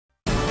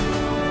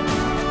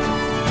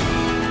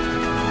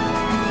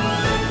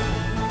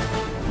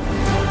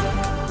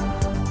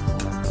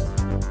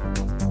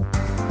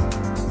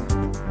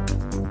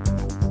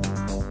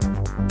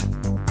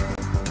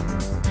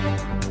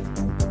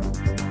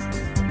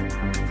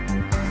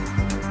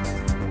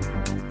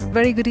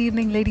Very good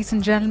evening, ladies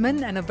and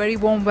gentlemen, and a very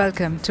warm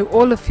welcome to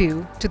all of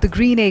you to the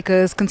Green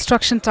Acres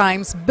Construction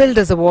Times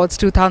Builders Awards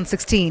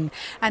 2016,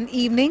 an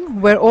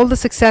evening where all the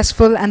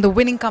successful and the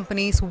winning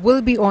companies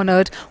will be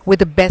honored with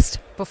the Best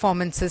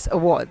Performances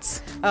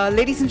Awards.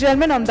 Ladies and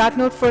gentlemen, on that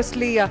note,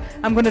 firstly,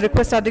 I'm going to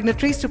request our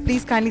dignitaries to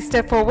please kindly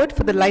step forward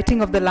for the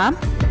lighting of the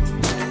lamp.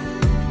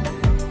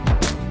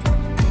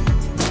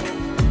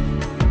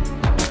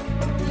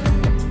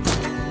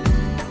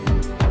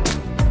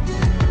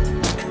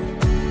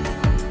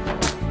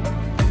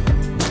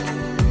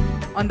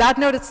 On that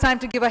note, it's time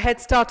to give a head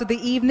start to the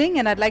evening,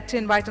 and I'd like to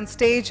invite on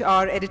stage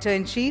our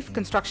Editor-in-Chief,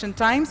 Construction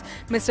Times,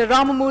 Mr.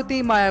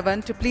 Ramamurthy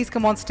Mayavan, to please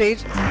come on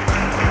stage.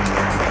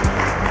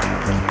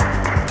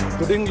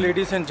 Good evening,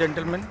 ladies and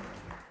gentlemen.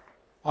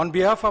 On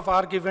behalf of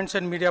ARC Events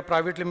and Media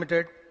Private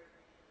Limited,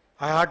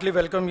 I heartily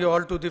welcome you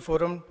all to the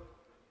forum,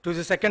 to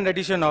the second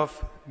edition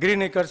of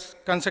Green Acres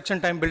Construction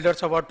Time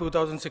Builders Award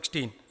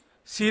 2016.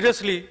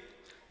 Seriously,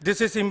 this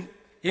is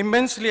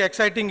immensely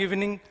exciting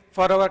evening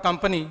for our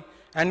company,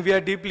 and we are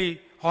deeply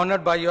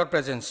honored by your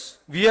presence.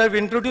 We have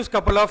introduced a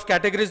couple of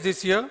categories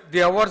this year.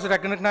 The awards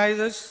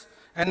recognizes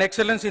an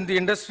excellence in the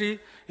industry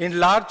in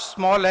large,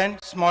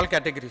 small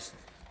categories.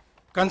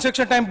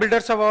 Construction Time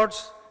Builders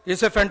Awards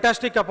is a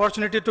fantastic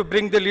opportunity to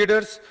bring the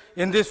leaders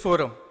in this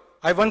forum.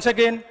 I once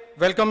again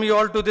welcome you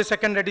all to the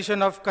second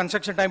edition of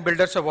Construction Time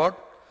Builders Award.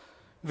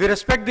 We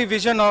respect the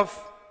vision of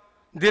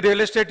the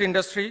real estate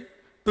industry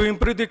to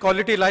improve the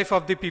quality life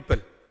of the people.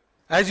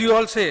 As you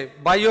all say,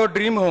 buy your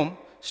dream home,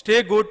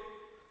 stay good,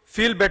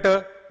 feel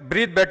better,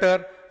 breathe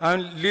better,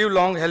 and live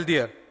long,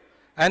 healthier.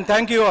 And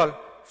thank you all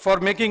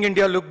for making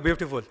India look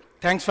beautiful.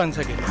 Thanks once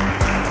again.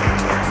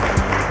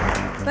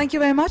 Thank you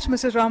very much,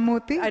 Mr.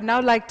 Ramamurthy. I'd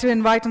now like to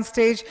invite on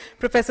stage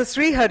Professor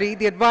Srihari,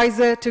 the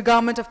advisor to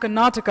Government of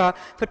Karnataka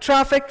for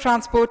Traffic,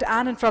 Transport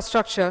and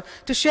Infrastructure,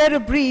 to share a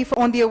brief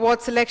on the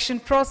award selection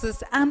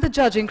process and the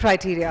judging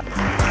criteria.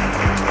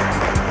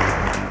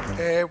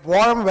 A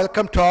warm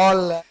welcome to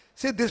all.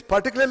 See, this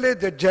particularly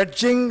the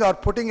judging or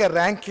putting a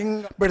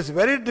ranking, but it's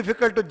very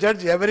difficult to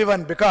judge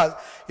everyone because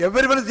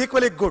everyone is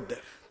equally good.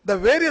 The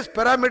various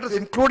parameters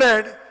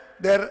included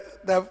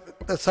the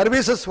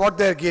services what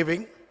they are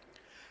giving,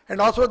 and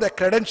also the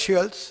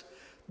credentials,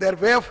 their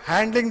way of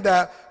handling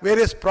the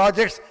various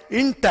projects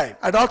in time,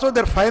 and also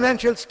their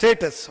financial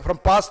status from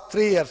past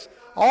 3 years.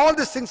 All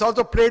these things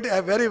also played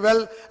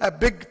a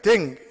big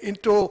thing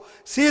into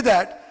see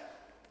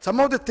that some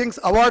of the things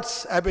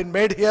awards have been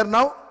made here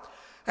now.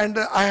 And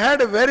I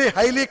had a very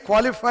highly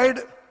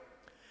qualified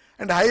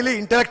and highly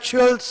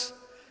intellectuals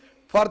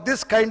for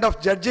this kind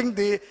of judging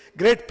the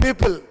great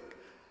people.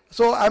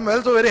 So I'm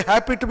also very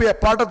happy to be a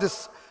part of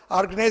this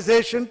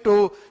organization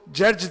to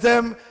judge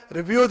them,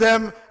 review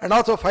them, and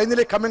also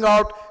finally coming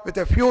out with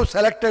a few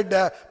selected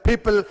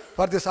people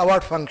for this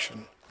award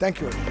function.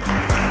 Thank you.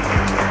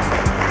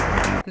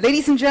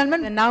 Ladies and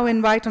gentlemen, I now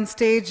invite on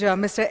stage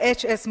Mr.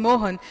 H.S.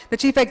 Mohan, the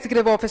Chief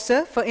Executive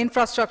Officer for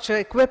Infrastructure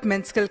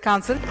Equipment Skill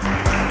Council.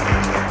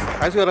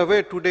 As you are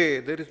aware, today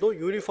there is no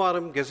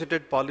uniform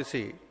gazetted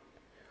policy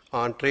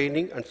on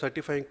training and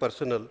certifying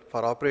personnel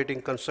for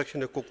operating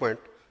construction equipment.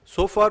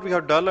 So far, we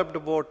have developed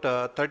about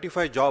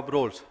 35 job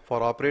roles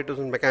for operators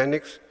and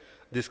mechanics.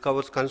 This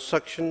covers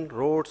construction,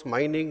 roads,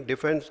 mining,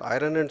 defense,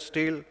 iron and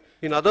steel.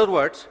 In other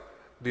words,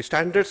 the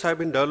standards have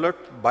been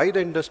developed by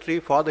the industry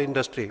for the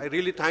industry. I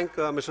really thank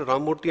Mr.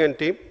 Ramamurthy and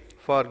team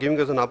for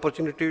giving us an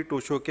opportunity to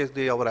showcase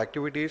our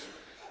activities.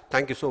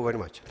 Thank you so very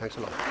much. Thanks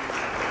a lot.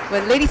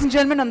 Well, ladies and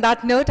gentlemen, on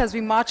that note, as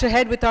we march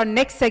ahead with our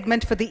next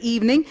segment for the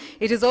evening,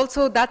 it is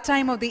also that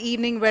time of the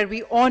evening where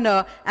we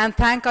honor and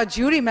thank our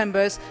jury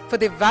members for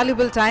their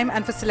valuable time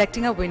and for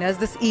selecting our winners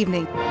this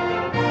evening.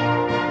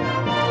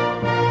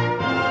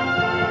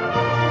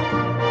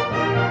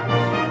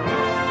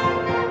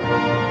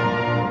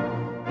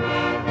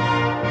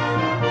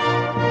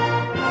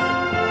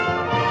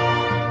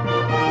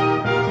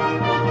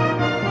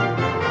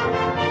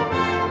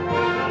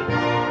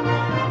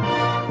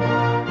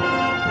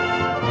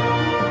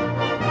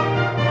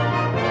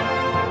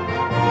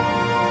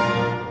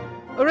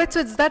 Alright, so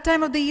it's that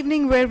time of the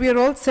evening where we are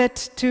all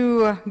set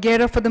to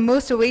gear up for the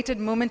most awaited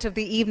moment of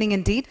the evening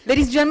indeed.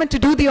 Ladies and gentlemen, to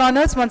do the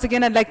honors, once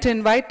again I'd like to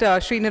invite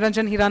Shri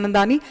Niranjan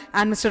Hiranandani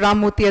and Mr.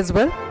 Ramamurthy as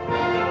well.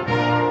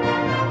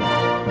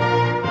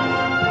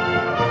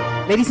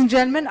 Ladies and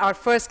gentlemen, our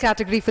first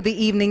category for the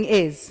evening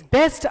is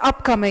Best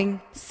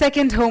Upcoming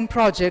Second Home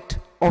Project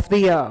of the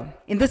Year.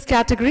 In this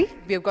category,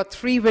 we have got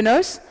 3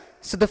 winners.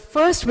 So the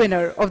first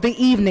winner of the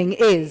evening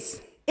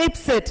is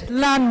Ipsit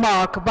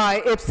Landmark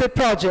by Ipsit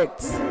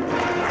Projects.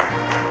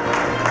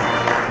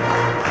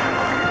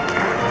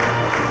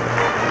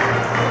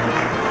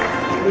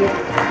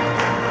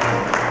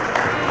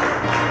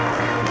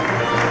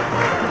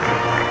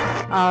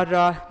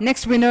 Our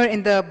next winner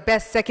in the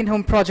Best Second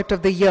Home Project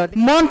of the Year,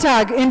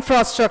 Montag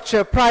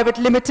Infrastructure Private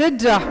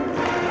Limited.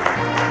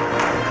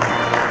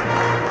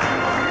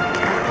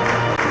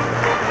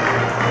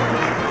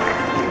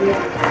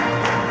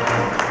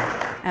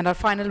 And our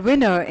final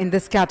winner in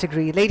this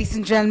category, ladies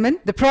and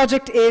gentlemen, the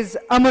project is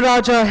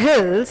Amaraja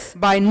Hills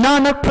by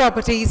Nanak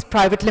Properties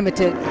Private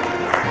Limited.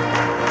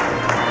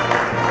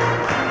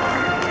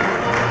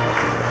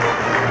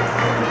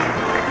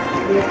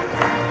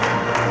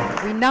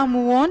 We now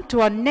move on to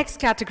our next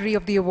category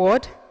of the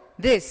award.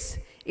 This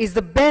is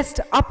the best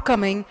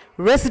upcoming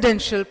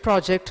residential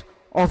project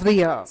of the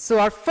year. So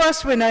our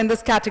first winner in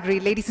this category,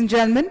 ladies and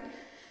gentlemen,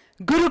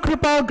 Guru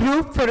Kripa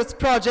Group for its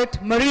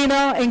project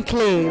Marina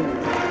Enclave.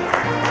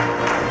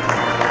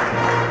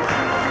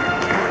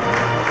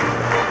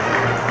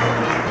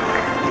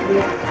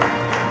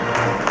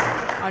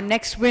 Our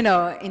next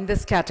winner in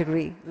this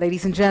category,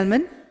 ladies and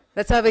gentlemen,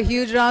 let's have a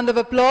huge round of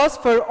applause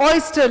for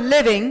Oyster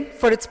Living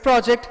for its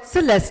project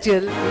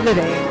Celestial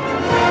Living.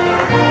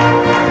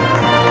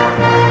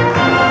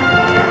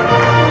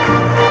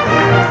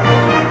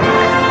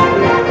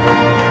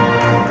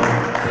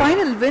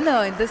 Final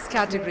winner in this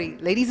category,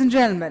 ladies and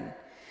gentlemen,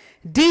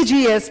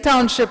 DGS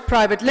Township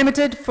Private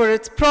Limited for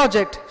its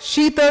project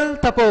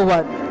Sheetal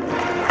Tapovan.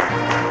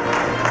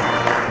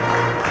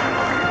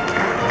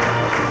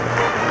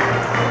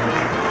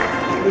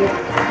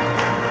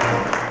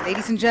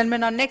 Ladies and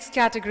gentlemen, our next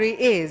category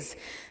is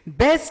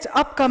Best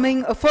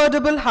Upcoming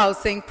Affordable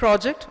Housing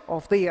Project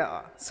of the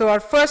Year. So our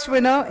first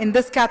winner in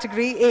this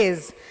category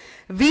is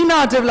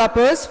Veena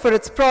Developers for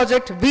its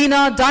project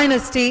Veena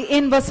Dynasty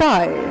in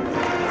Vasai.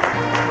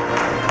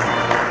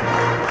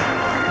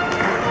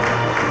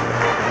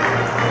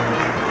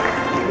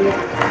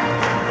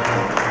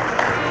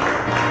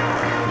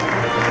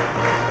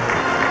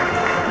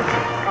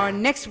 Our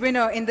next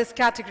winner in this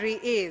category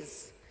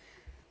is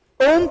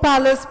Om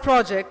Palace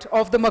project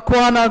of the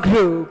Makwana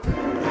Group.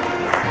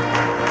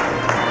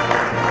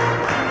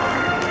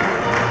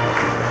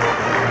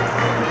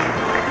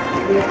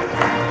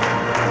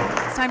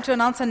 It's time to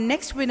announce our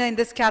next winner in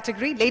this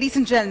category. Ladies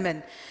and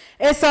gentlemen,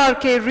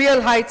 SRK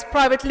Real Heights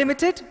Private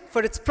Limited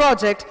for its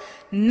project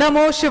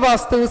Namo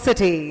Shivastu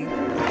City.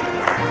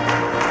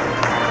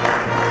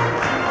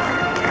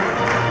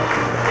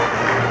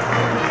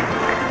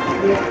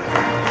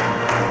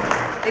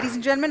 Ladies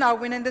and gentlemen, our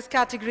winner in this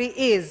category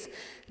is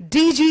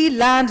DG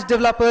Land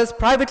Developers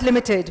Private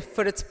Limited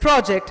for its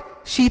project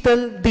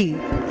Sheetal Deep.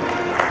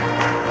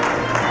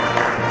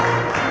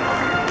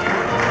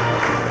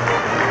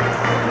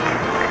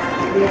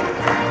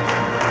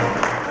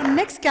 Our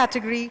next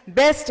category,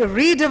 Best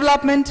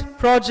Redevelopment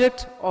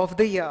Project of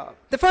the Year.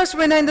 The first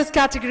winner in this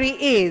category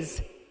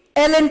is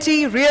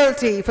L&T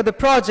Realty for the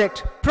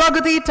project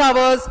Pragati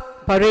Towers,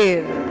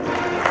 Parel.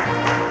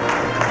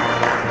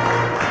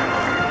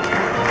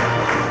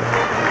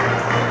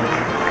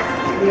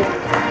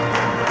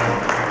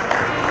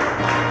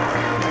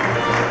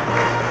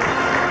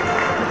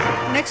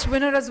 Next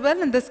winner as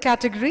well in this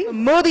category,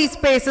 Modi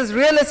Spaces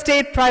Real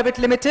Estate Private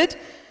Limited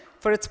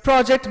for its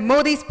project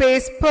Modi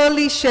Space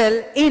Pearly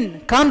Shell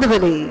in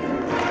Kandivali.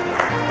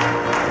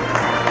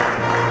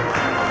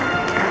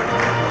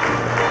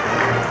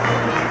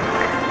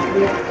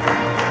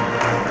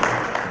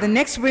 The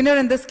next winner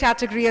in this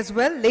category as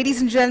well,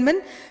 ladies and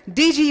gentlemen,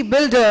 DG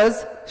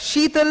Builders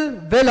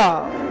Sheetal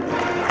Villa.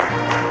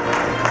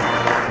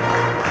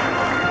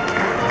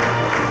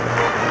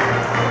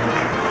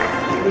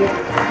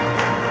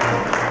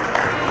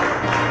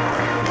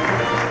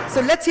 So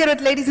let's hear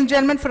it, ladies and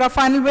gentlemen, for our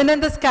final winner in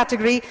this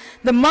category,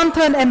 the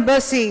Manthan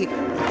Embassy.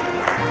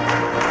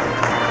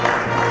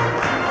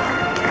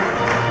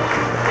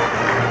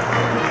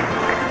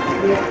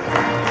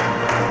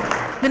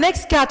 The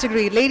next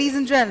category, ladies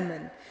and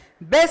gentlemen,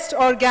 Best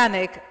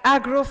Organic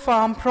Agro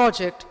Farm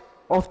Project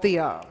of the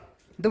Year.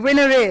 The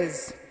winner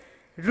is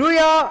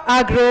Ruya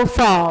Agro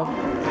Farm.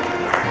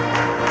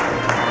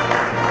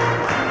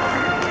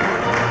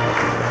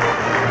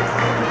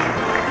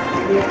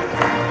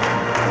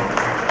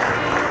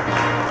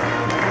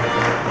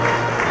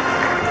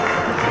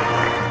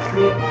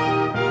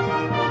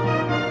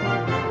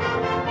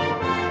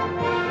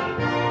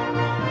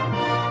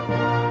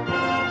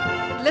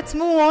 Let's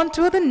move on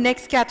to the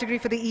next category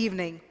for the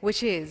evening,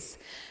 which is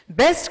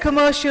Best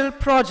Commercial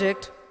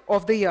Project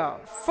of the Year.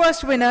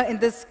 First winner in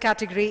this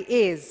category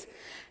is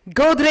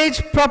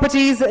Godrej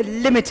Properties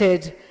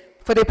Limited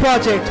for the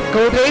project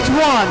Godrej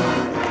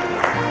 1.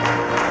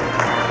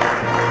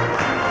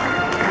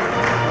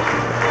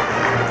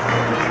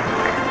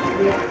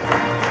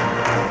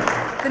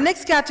 The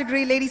next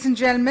category, ladies and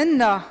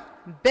gentlemen,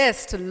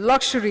 Best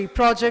Luxury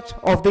Project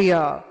of the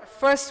Year.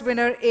 First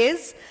winner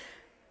is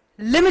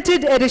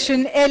Limited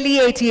Edition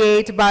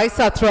LE88 by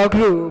Satra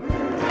Group.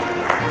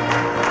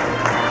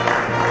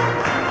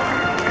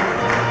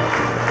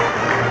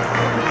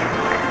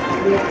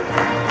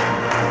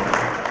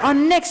 Our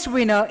next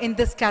winner in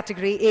this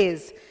category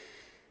is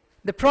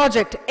the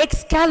project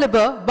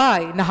Excalibur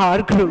by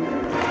Nahar Group.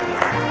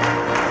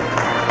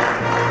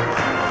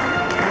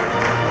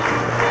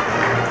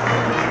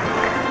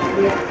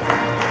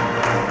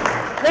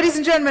 Ladies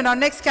and gentlemen, our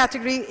next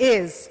category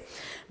is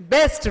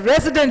Best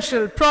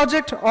Residential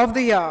Project of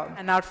the Year.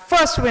 And our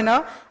first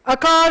winner,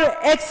 Akar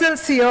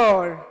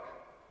Excelsior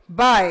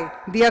by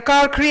the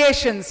Akar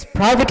Creations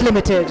Private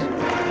Limited.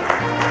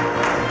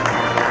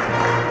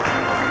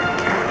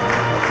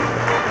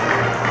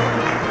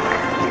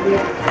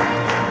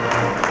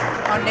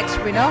 Our next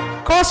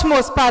winner,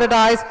 Cosmos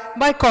Paradise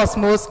by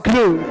Cosmos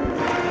Group.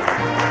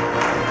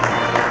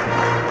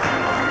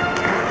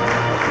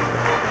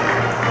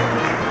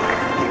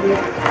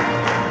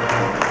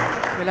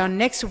 Well, our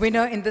next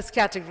winner in this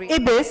category,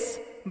 Ibis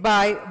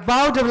by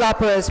Wow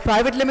Developers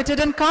Private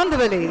Limited in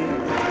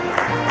Kandivali.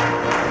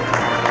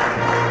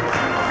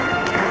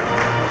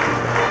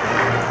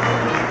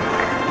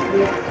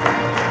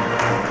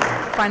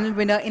 Final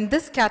winner in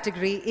this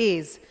category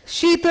is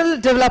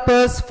Sheetal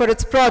Developers for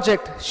its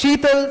project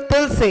Sheetal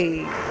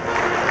Tulsi.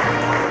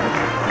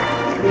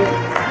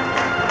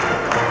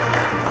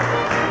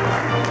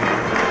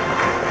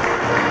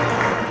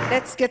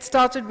 Let's get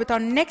started with our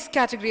next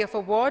category of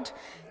award,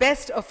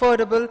 Best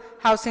Affordable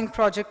Housing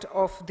Project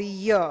of the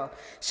Year.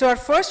 So our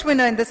first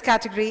winner in this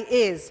category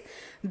is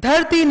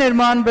Dharti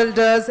Nirman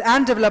Builders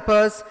and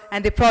Developers,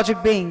 and the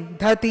project being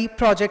Dharti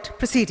Project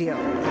Presidio.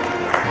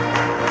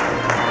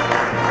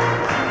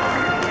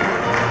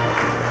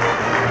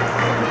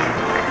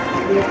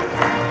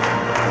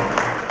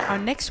 Our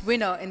next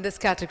winner in this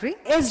category,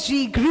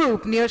 SG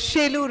Group near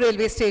Shelu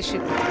Railway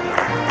Station.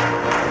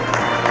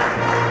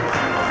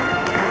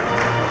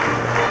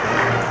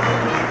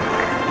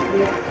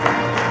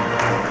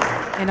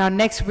 And our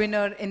next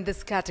winner in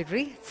this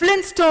category,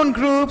 Flintstone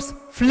Group's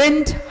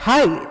Flint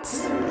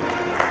Heights.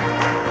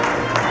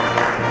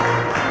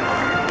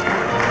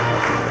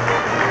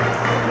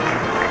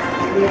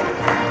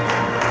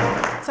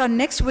 So our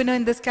next winner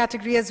in this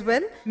category as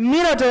well,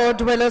 Mirador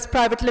Dwellers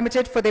Private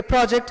Limited for their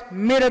project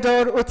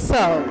Mirador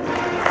Utsav.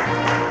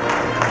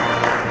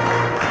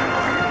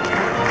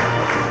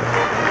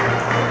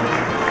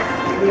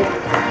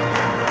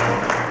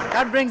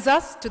 That brings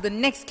us to the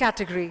next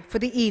category for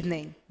the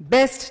evening,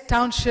 Best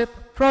Township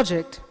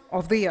Project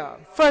of the Year.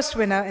 First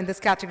winner in this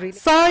category,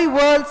 Sai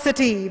World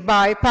City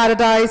by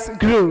Paradise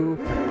Group.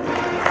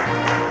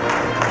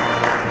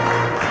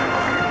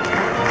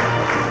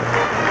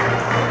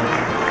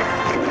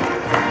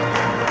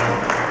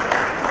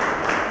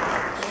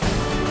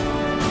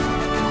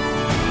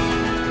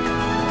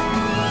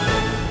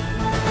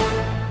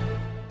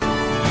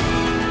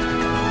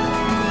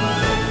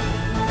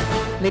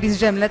 Ladies and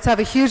gentlemen, let's have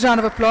a huge round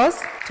of applause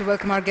to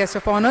welcome our guest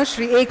of honor,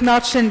 Shri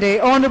Eknath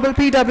Shinde, Honorable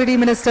PWD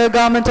Minister,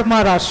 Government of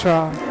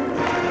Maharashtra.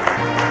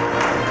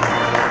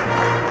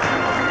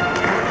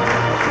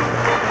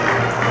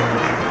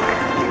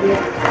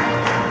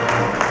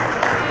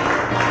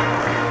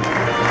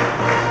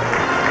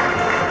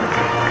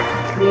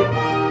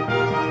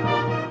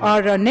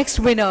 Our next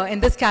winner in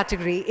this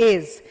category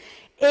is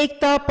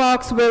Ekta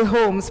Parksville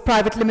Homes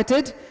Private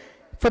Limited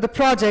for the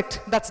project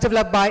that's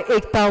developed by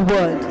Ekta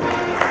World.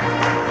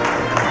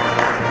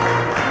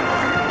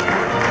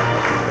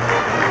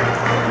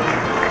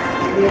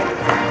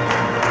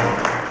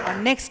 Our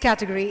next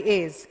category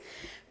is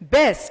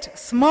Best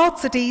Smart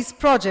Cities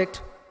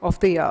Project of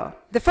the Year.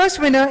 The first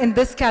winner in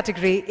this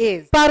category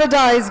is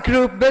Paradise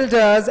Group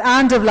Builders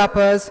and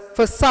Developers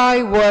for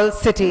Sai World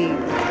City.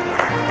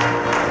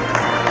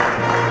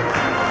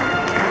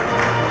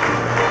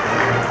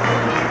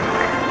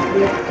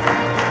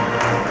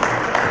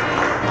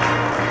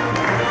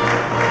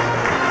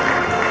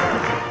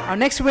 Our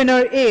next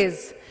winner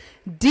is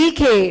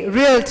DK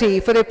Realty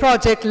for the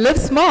project Live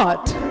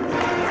Smart.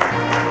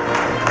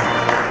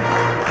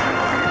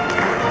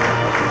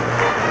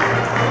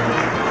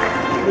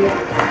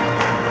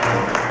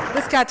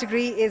 This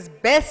category is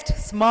Best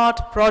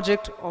Smart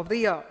Project of the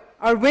Year.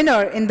 Our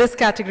winner in this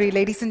category,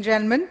 ladies and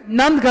gentlemen,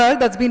 Nandgarh,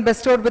 that's been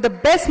bestowed with the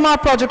Best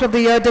Smart Project of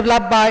the Year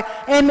developed by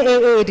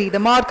MAAD, the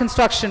Mad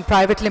Construction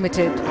Private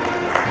Limited.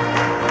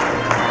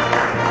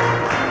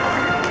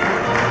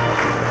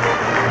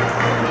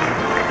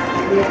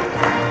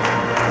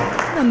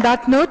 On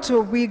that note,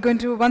 we're going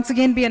to once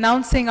again be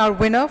announcing our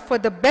winner for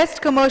the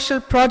Best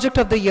Commercial Project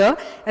of the Year.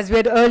 As we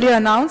had earlier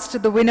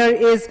announced, the winner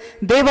is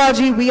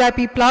Devaji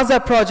VIP Plaza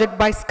Project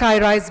by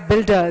Skyrise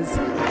Builders.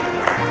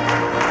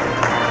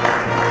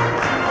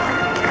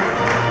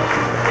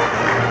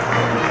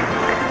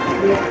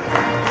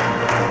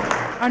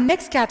 Our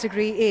next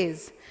category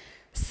is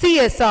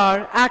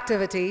CSR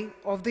Activity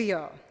of the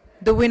Year.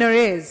 The winner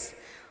is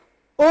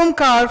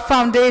Omkar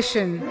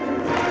Foundation.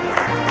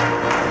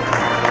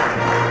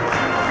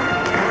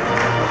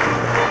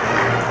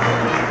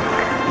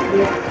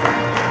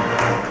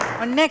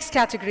 Our next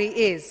category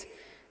is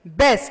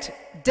Best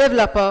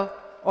Developer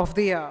of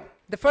the Year.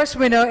 The first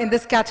winner in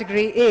this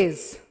category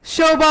is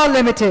Shobha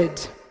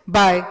Limited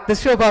by the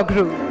Shobha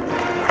Group.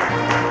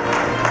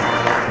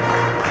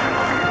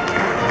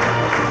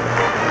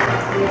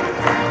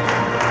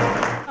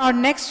 Our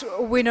next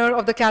winner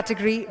of the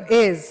category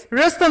is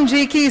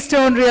Rustamji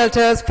Keystone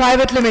Realtors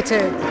Private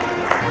Limited.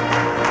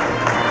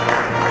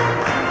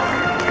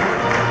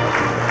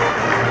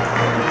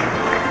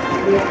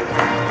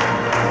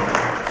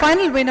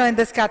 Final winner in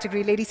this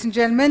category, ladies and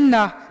gentlemen,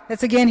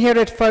 let's again hear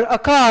it for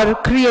Akar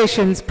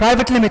Creations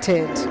Private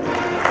Limited.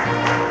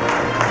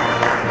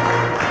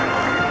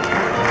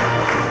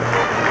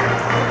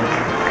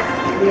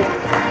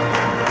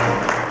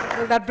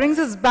 Well, that brings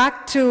us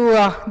back to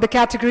the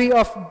category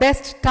of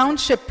Best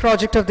Township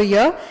Project of the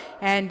Year.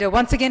 And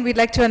once again, we'd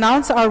like to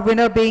announce our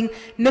winner being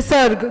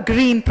Nisarg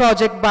Green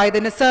Project by the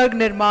Nisarg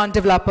Nirman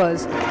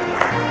developers.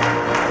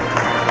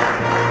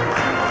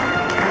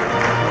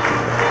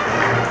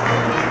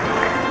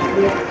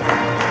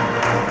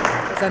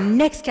 The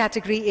next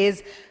category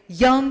is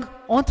Young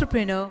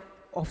Entrepreneur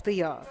of the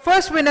Year.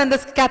 First winner in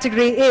this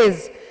category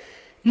is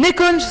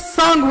Nikunj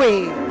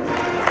Sangwe.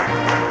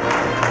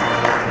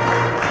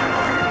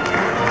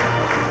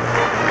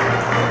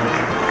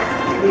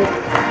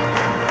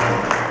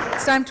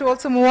 It's time to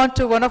also move on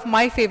to one of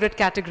my favorite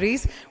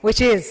categories,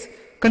 which is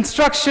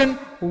Construction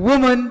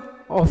Woman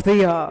of the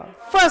Year.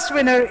 First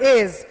winner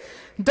is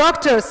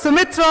Dr.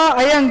 Sumitra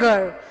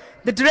Iyengar,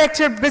 the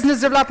Director of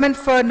Business Development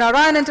for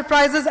Narayan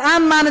Enterprises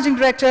and Managing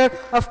Director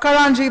of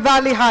Karanji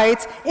Valley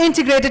Heights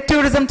Integrated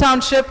Tourism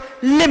Township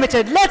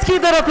Limited. Let's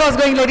keep that applause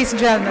going, ladies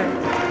and gentlemen.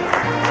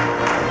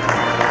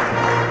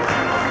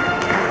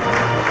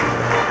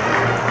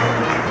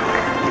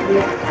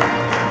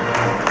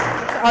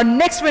 Our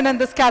next winner in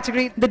this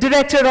category, the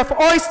Director of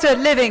Oyster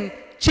Living,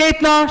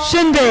 Chetna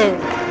Shinde.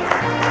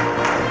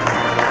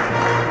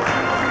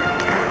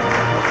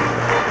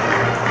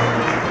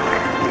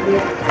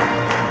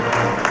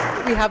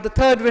 We have the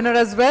third winner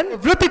as well,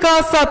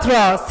 Vritika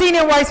Satra,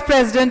 Senior Vice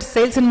President,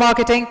 Sales and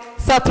Marketing,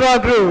 Satra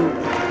Group.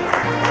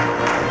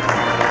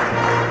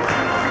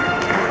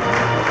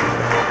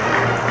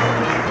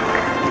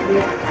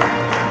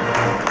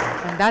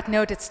 On that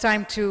note, it's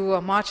time to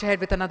march ahead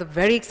with another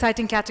very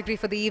exciting category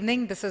for the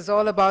evening. This is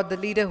all about the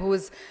leader who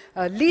is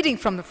leading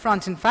from the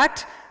front, in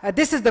fact.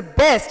 This is the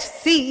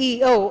Best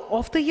CEO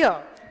of the Year.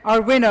 Our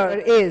winner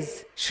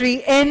is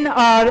Shri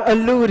N.R.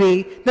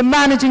 Alluri, the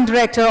Managing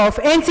Director of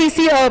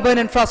NCC Urban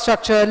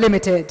Infrastructure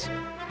Limited,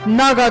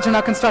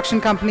 Nagarjuna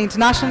Construction Company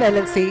International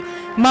LLC,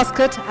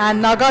 Muscat,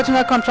 and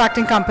Nagarjuna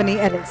Contracting Company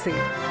LLC.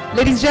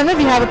 Ladies and gentlemen,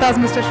 we have with us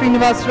Mr.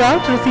 Srinivas Rao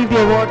to receive the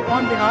award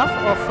on behalf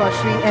of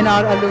Shri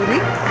N.R.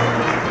 Alluri.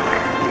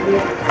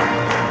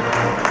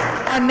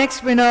 Our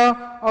next winner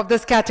of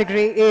this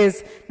category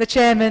is the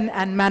Chairman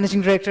and Managing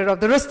Director of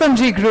the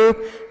Rustomjee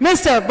Group,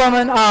 Mr.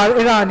 Baman R.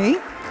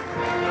 Irani.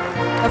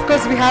 Of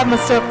course, we have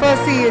Mr.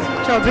 Percy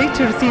Chaudhary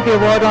to receive the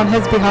award on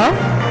his behalf.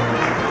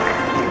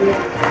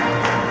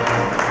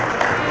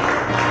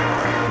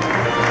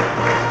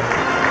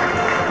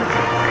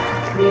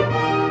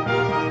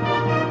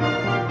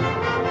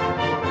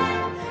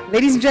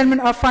 Ladies and gentlemen,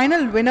 our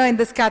final winner in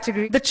this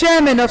category, the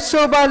Chairman of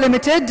Shobha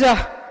Limited,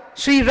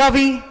 Shri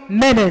Ravi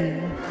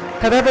Menon.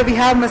 However, we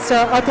have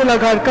Mr. Atul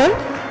Agarkar,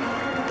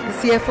 the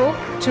CFO,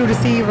 to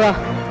receive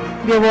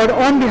the award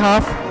on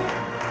behalf.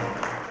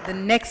 The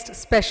next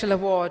special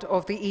award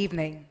of the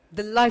evening,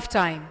 the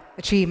Lifetime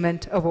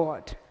Achievement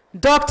Award.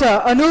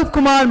 Dr. Anup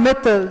Kumar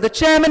Mittal, the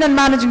Chairman and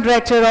Managing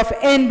Director of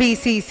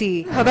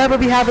NBCC. However,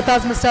 we have with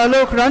us Mr.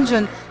 Alok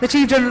Ranjan, the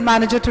Chief General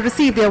Manager, to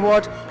receive the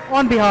award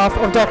on behalf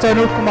of Dr.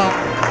 Anup Kumar.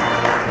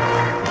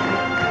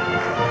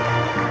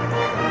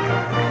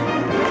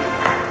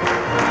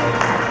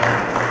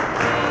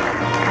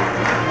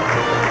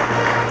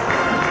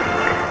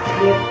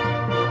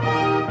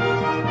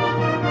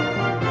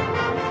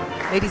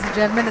 Ladies and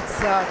gentlemen, it's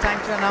time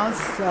to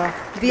announce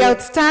the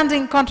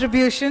outstanding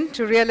contribution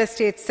to real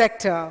estate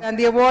sector. And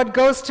the award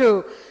goes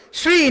to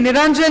Shri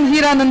Niranjan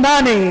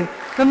Hiranandani,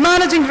 the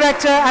Managing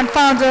Director and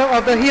Founder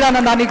of the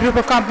Hiranandani Group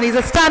of Companies.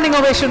 A standing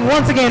ovation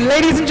once again,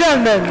 ladies and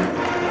gentlemen.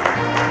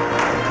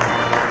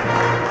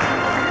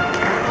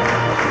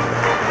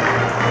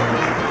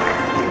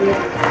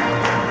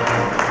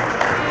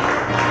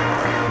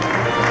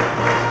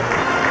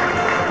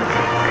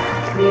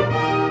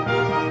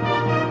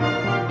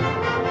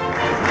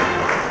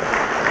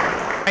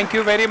 Thank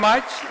you very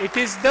much. It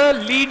is the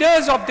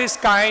leaders of this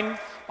kind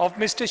of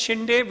Mr.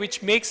 Shinde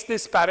which makes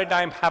this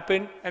paradigm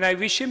happen, and I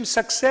wish him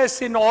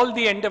success in all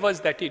the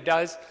endeavors that he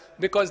does,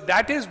 because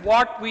that is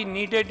what we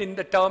needed in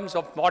the terms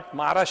of what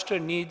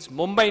Maharashtra needs,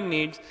 Mumbai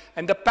needs,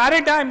 and the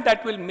paradigm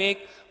that will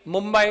make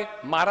Mumbai,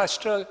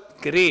 Maharashtra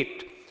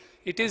great.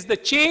 It is the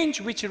change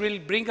which will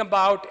bring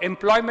about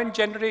employment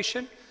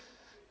generation.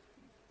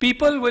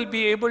 People will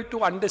be able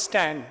to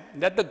understand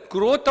that the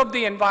growth of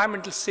the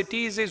environmental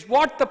cities is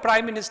what the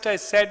Prime Minister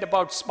has said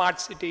about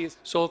smart cities.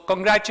 So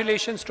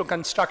congratulations to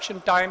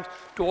Construction Times,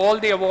 to all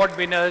the award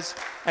winners,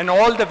 and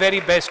all the very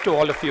best to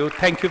all of you.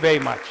 Thank you very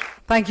much.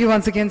 Thank you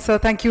once again, sir.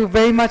 Thank you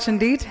very much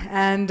indeed.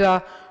 And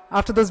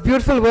after those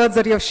beautiful words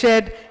that you have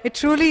shared, it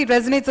truly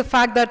resonates the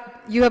fact that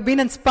you have been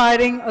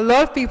inspiring a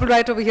lot of people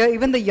right over here,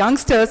 even the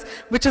youngsters,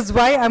 which is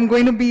why I'm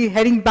going to be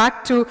heading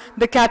back to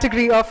the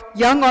category of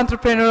Young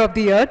Entrepreneur of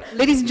the Year.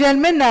 Ladies and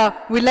gentlemen,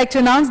 we'd like to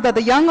announce that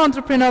the Young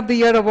Entrepreneur of the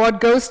Year award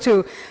goes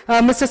to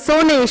Mr.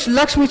 Sonesh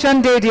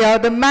Lakshmichand Dedia,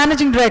 the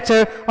Managing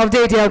Director of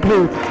Dedia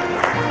Group.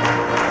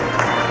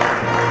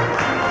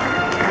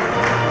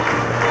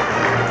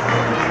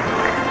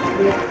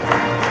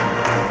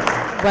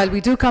 While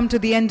we do come to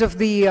the end of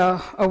the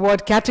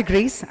award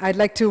categories, I'd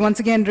like to once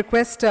again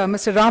request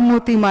Mr.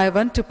 Rammurthy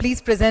Mayavan to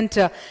please present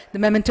the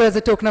memento as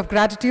a token of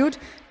gratitude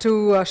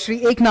to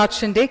Shri Eknath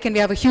Shinde. Can we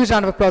have a huge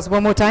round of applause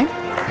one more time?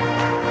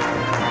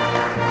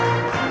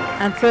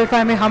 And sir, if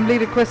I may humbly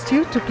request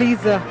you to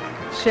please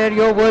share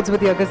your words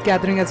with the August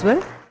gathering as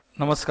well.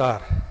 नमस्कार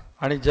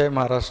आणि जय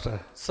महाराष्ट्र।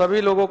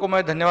 सभी लोगों को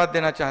मैं धन्यवाद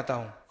देना चाहता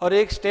हूं और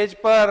एक स्टेज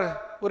पर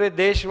पूरे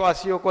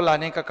देशवासियों को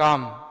लाने का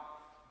काम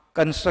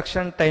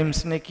कंस्ट्रक्शन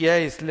टाइम्स ने किया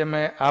है, इसलिए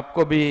मैं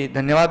आपको भी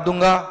धन्यवाद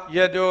दूंगा।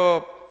 यह जो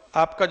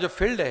आपका जो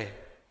फील्ड है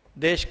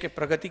देश के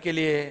प्रगति के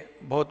लिए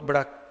बहुत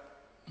बड़ा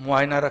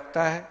मुआयना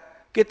रखता है।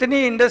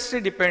 कितनी इंडस्ट्री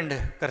डिपेंड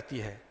करती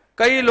है,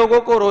 कई लोगों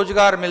को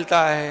रोजगार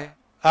मिलता है।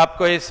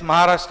 आपको इस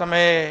महाराष्ट्र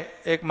में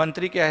एक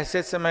मंत्री के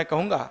हैसियत से मैं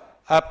कहूंगा,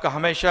 आपका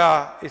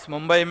हमेशा इस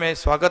मुंबई में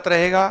स्वागत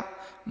रहेगा,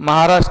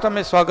 महाराष्ट्र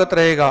में स्वागत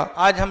रहेगा।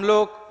 आज हम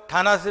लोग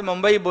ठाणा से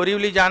मुंबई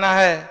बोरीवली जाना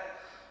है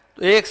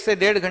तो 1 से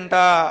 1.5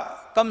 घंटा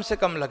कम से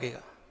कम लगेगा,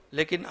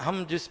 लेकिन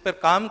हम जिस पर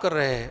काम कर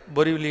रहे हैं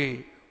बोरीवली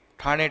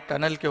ठाणे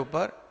टनल के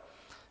ऊपर,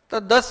 तो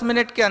 10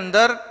 मिनट के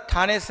अंदर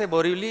ठाणे से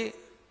बोरीवली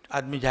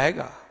आदमी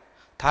जाएगा।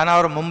 ठाणा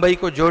और मुंबई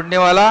को जोड़ने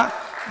वाला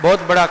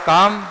बहुत बड़ा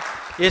काम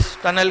इस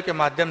टनल के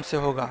माध्यम से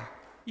होगा।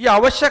 ये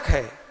आवश्यक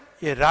है,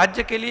 ये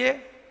राज्य के लिए,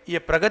 ये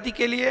प्रगति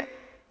के लिए,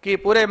 कि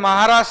पूरे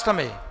महाराष्ट्र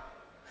में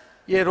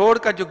ये रोड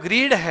का जो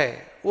ग्रिड है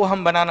वो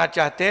हम बनाना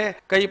चाहते हैं।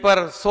 कहीं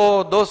पर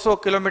 100-200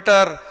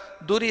 किलोमीटर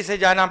दूरी से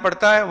जाना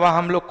पड़ता है, वहाँ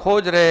हम लोग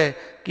खोज रहे हैं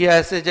कि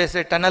ऐसे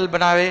जैसे टनल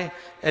बनावे,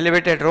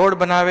 एलिवेटेड रोड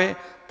बनावे,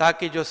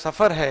 ताकि जो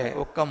सफ़र है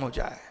वो कम हो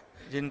जाए।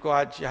 जिनको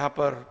आज यहाँ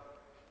पर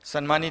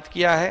सम्मानित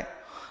किया है,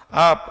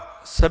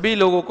 आप सभी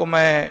लोगों को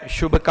मैं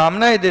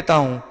शुभकामनाएं देता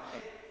हूँ।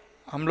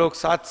 हम लोग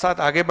साथ साथ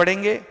आगे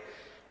बढ़ेंगे,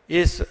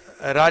 इस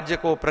राज्य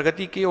को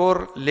प्रगति की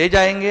ओर ले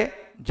जाएंगे।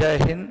 जय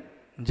हिंद,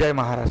 जय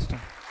Maharashtra.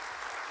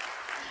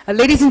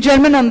 Ladies and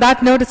gentlemen, on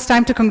that note, it's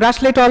time to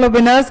congratulate all our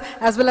winners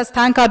as well as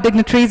thank our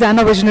dignitaries and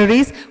our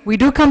visionaries. We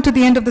do come to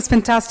the end of this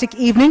fantastic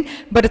evening,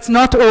 but it's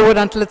not over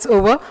until it's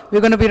over. We're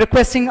going to be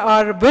requesting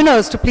our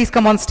winners to please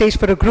come on stage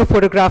for a group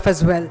photograph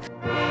as well.